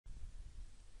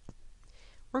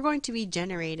we're going to be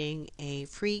generating a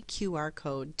free QR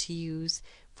code to use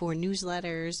for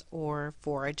newsletters or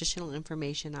for additional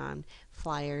information on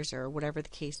flyers or whatever the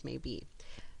case may be.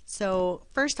 So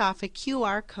first off, a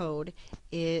QR code,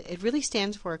 it really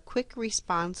stands for a quick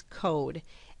response code,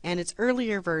 and its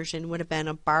earlier version would have been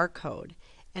a barcode.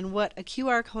 And what a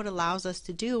QR code allows us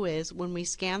to do is when we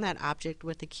scan that object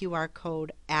with the QR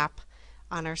code app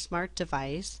on our smart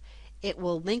device, it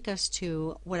will link us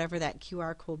to whatever that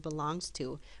QR code belongs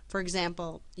to. For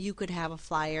example, you could have a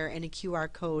flyer and a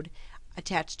QR code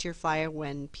attached to your flyer.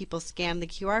 When people scan the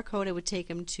QR code, it would take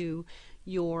them to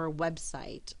your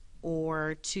website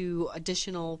or to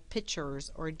additional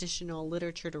pictures or additional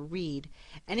literature to read.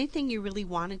 Anything you really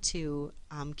wanted to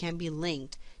can be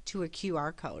linked to a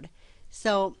QR code.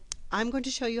 So I'm going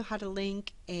to show you how to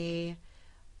link a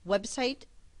website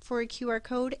for a QR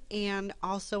code and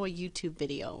also a YouTube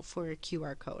video for a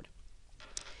QR code.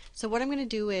 So what I'm going to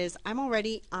do is I'm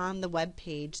already on the web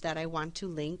page that I want to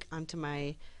link onto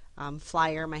my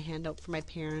flyer, my handout for my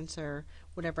parents or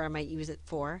whatever I might use it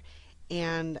for.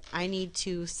 And I need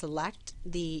to select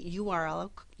the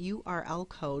URL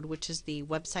code, which is the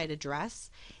website address,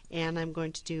 and I'm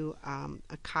going to do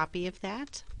a copy of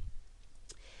that.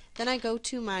 Then I go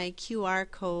to my QR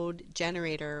code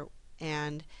generator,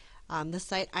 and the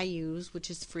site I use, which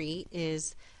is free,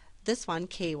 is this one,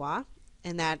 Kaywa,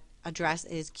 and that address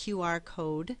is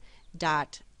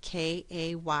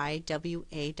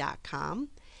qrcode.kaywa.com,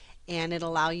 and it'll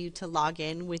allow you to log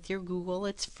in with your Google.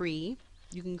 It's free.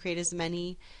 You can create as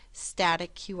many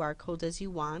static QR codes as you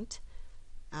want,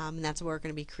 and that's what we're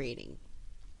going to be creating.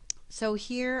 So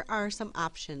here are some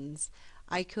options.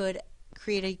 I could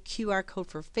create a QR code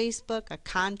for Facebook, a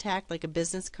contact like a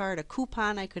business card, a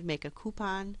coupon. I could make a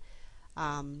coupon,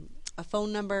 a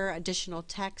phone number, additional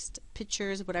text,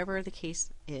 pictures, whatever the case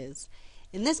is.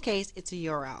 In this case, it's a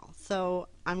URL. So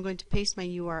I'm going to paste my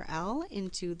URL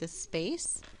into the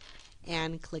space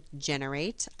and click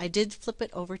generate. I did flip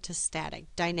it over to static.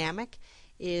 Dynamic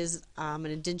is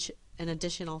an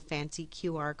additional fancy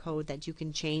QR code that you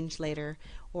can change later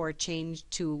or change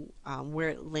to where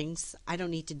it links. I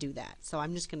don't need to do that, so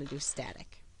I'm just going to do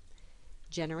static.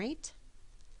 Generate.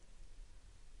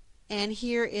 And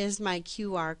here is my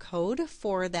QR code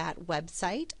for that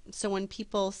website. So when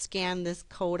people scan this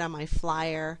code on my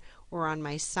flyer or on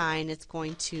my sign, it's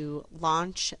going to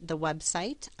launch the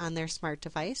website on their smart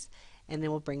device, and it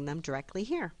will bring them directly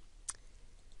here.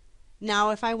 Now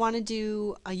if I want to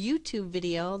do a YouTube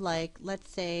video, like let's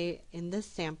say in this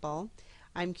sample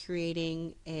I'm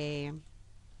creating a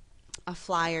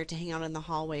flyer to hang out in the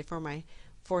hallway for my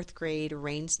 4th grade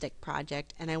rain stick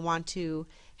project, and I want to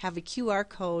have a QR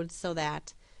code so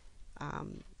that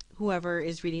whoever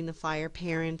is reading the flyer,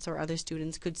 parents or other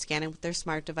students, could scan it with their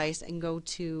smart device and go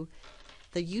to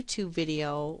the YouTube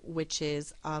video, which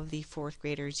is of the 4th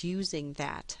graders using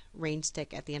that rain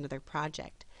stick at the end of their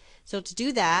project. So to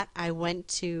do that, I went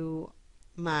to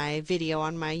my video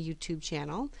on my YouTube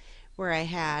channel where I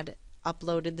had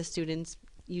uploaded the students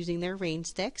using their rain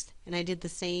sticks, and I did the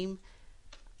same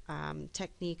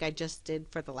technique I just did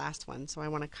for the last one. So I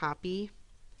want to copy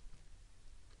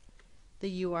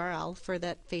the URL for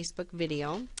that Facebook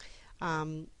video.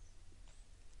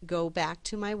 Go back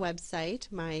to my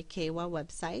website, my Kaywa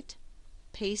website,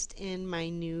 paste in my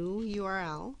new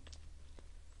URL,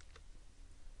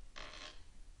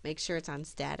 make sure it's on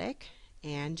static,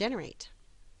 and generate.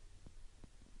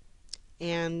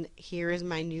 And here is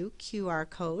my new QR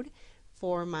code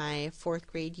for my 4th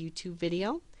grade YouTube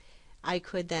video. I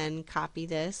could then copy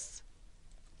this,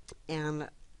 and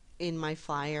in my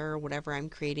flyer or whatever I'm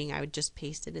creating, I would just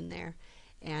paste it in there.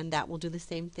 And that will do the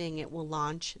same thing. It will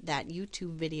launch that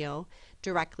YouTube video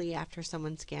directly after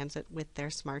someone scans it with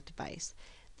their smart device.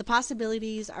 The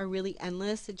possibilities are really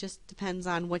endless. It just depends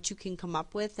on what you can come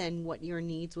up with and what your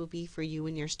needs will be for you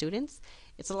and your students.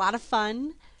 It's a lot of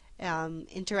fun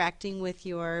interacting with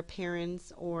your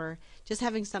parents, or just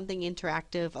having something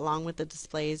interactive along with the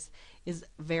displays is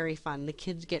very fun. The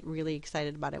kids get really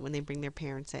excited about it when they bring their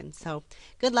parents in. So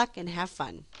good luck and have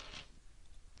fun.